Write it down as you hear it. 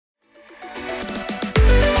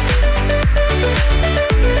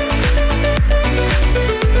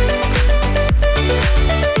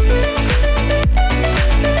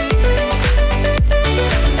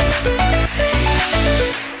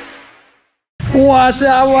What's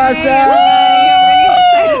up? What's up?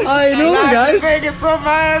 How you doing, guys? Vegas from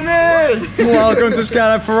Miami. Welcome to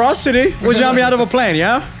Skydive Fyrosity. We're jumping out of a plane,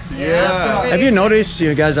 yeah? Yeah. Have you noticed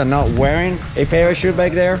you guys are not wearing a parachute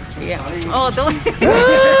back there? Yeah. Oh, don't.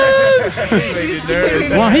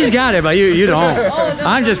 Well, he's got it, but you don't. Oh,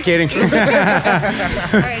 I'm just kidding. All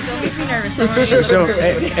right, don't make me nervous.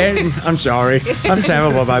 And I'm sorry. I'm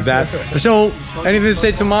terrible about that. So, anything to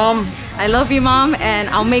say to mom? I love you, Mom, and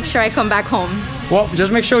I'll make sure I come back home. Well,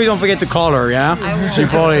 just make sure you don't forget to call her, yeah? I will. She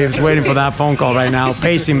probably is waiting for that phone call right now,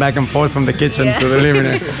 pacing back and forth from the kitchen to the living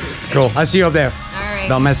room. Cool. I'll see you up there. All right.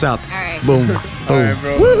 Don't mess up. All right. Boom. Boom. Right,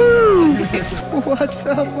 bro. Woohoo! What's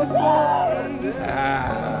up? What's up?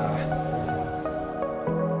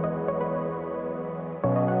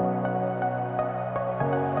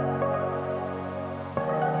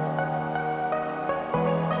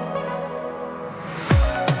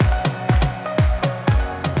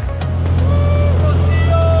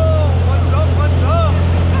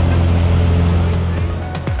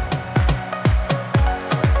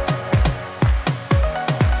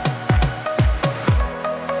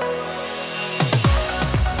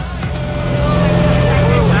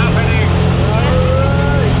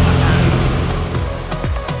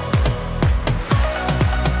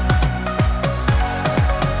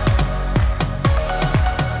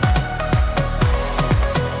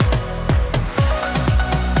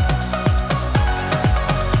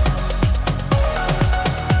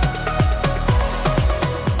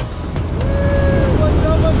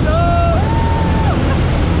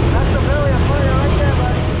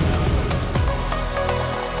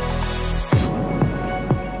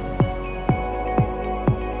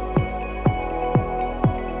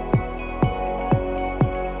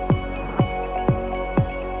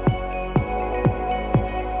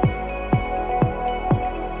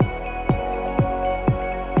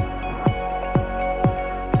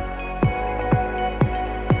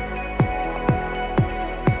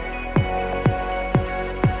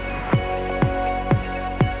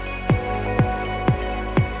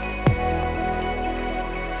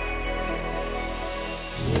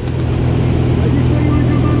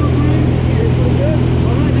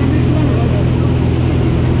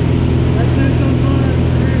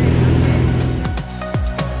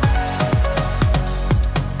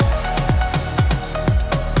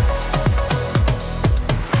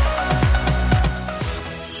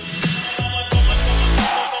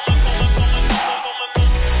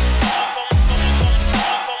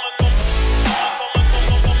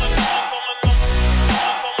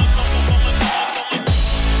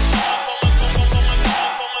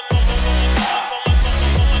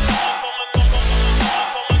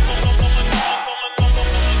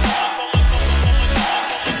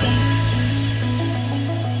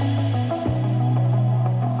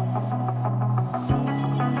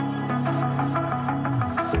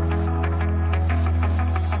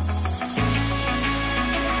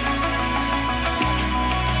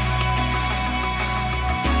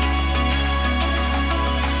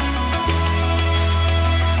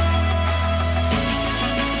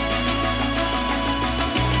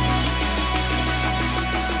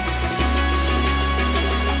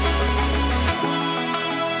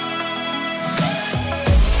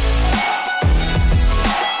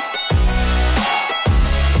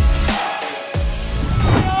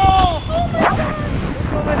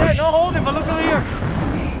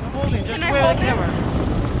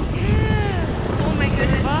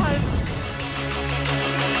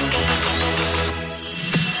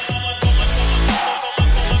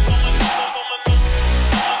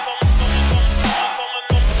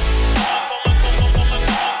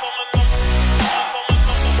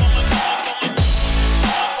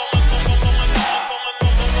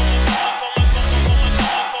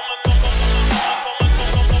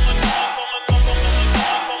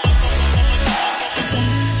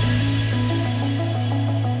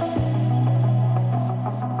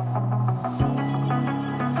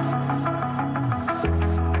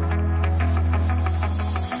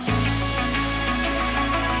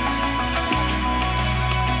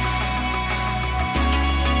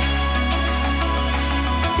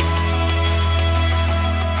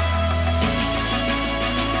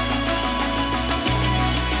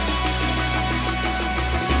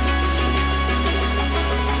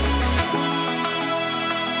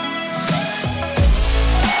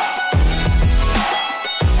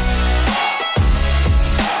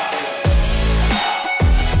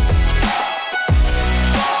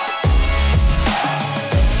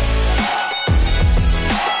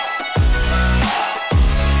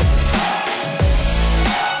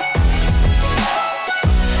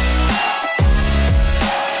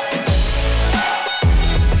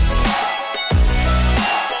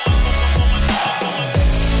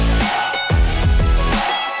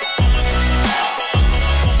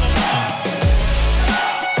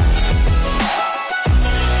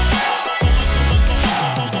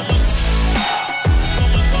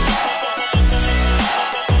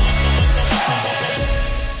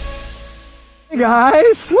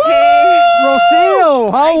 guys. Hey.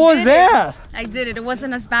 Rocio, how was did it. that? I did it. It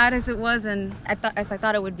wasn't as bad as it was, and as I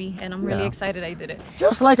thought it would be. And I'm really excited I did it.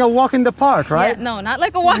 Just like a walk in the park, right? Yeah, no, not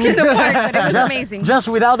like a walk in the park, but it was amazing. Just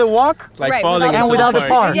without the walk? Like Right, falling without into without the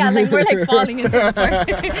park. Yeah, like we're like falling into the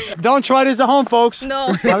park. Don't try this at home, folks.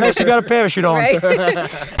 No. Unless you got a parachute on.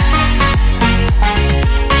 Right?